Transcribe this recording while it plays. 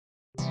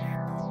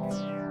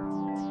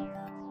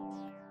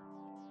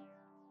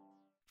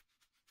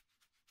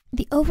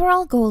The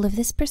overall goal of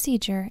this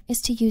procedure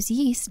is to use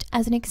yeast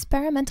as an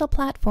experimental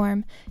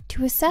platform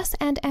to assess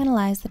and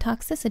analyze the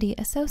toxicity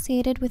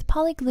associated with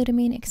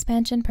polyglutamine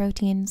expansion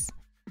proteins.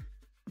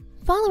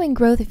 Following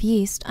growth of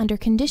yeast under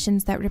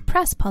conditions that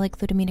repress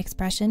polyglutamine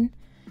expression,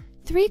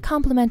 3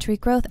 complementary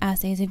growth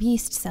assays of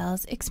yeast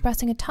cells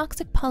expressing a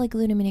toxic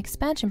polyglutamine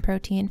expansion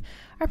protein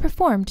are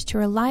performed to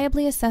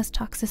reliably assess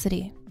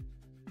toxicity.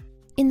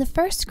 In the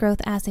first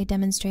growth assay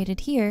demonstrated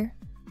here,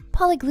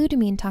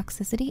 polyglutamine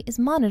toxicity is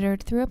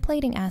monitored through a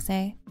plating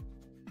assay.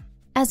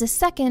 As a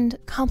second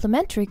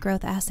complementary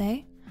growth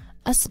assay,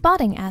 a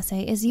spotting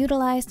assay is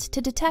utilized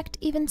to detect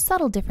even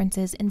subtle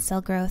differences in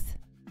cell growth.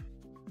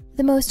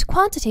 The most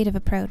quantitative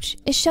approach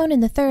is shown in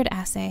the third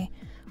assay,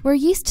 where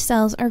yeast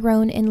cells are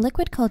grown in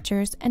liquid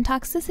cultures and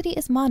toxicity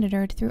is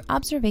monitored through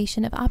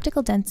observation of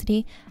optical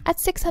density at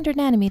 600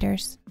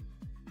 nanometers.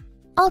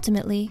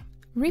 Ultimately,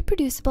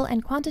 reproducible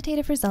and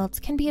quantitative results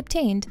can be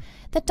obtained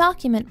that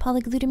document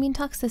polyglutamine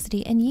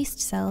toxicity in yeast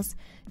cells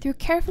through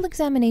careful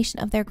examination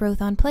of their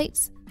growth on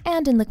plates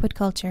and in liquid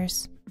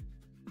cultures.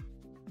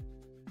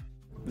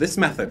 This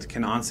method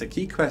can answer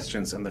key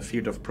questions in the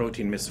field of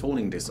protein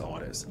misfolding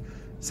disorders,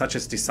 such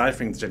as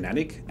deciphering the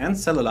genetic and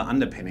cellular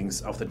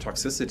underpinnings of the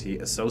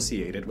toxicity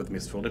associated with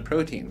misfolded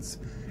proteins,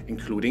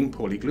 including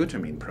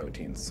polyglutamine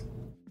proteins.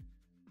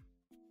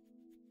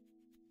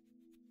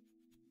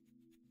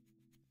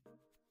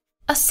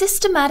 A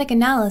systematic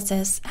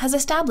analysis has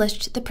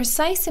established the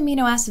precise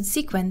amino acid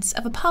sequence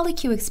of a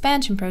polyQ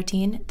expansion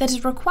protein that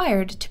is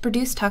required to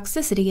produce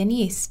toxicity in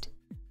yeast.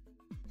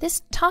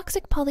 This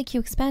toxic polyQ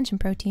expansion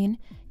protein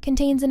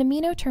contains an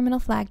amino terminal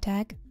flag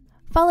tag,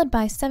 followed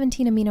by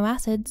 17 amino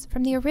acids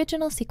from the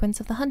original sequence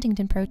of the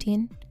Huntington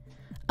protein,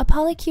 a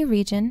polyQ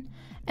region,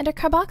 and a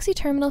carboxy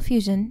terminal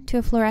fusion to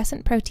a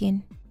fluorescent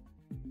protein.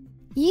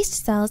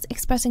 Yeast cells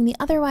expressing the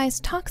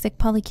otherwise toxic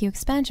polyQ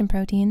expansion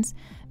proteins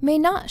may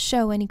not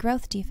show any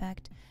growth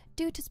defect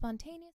due to spontaneous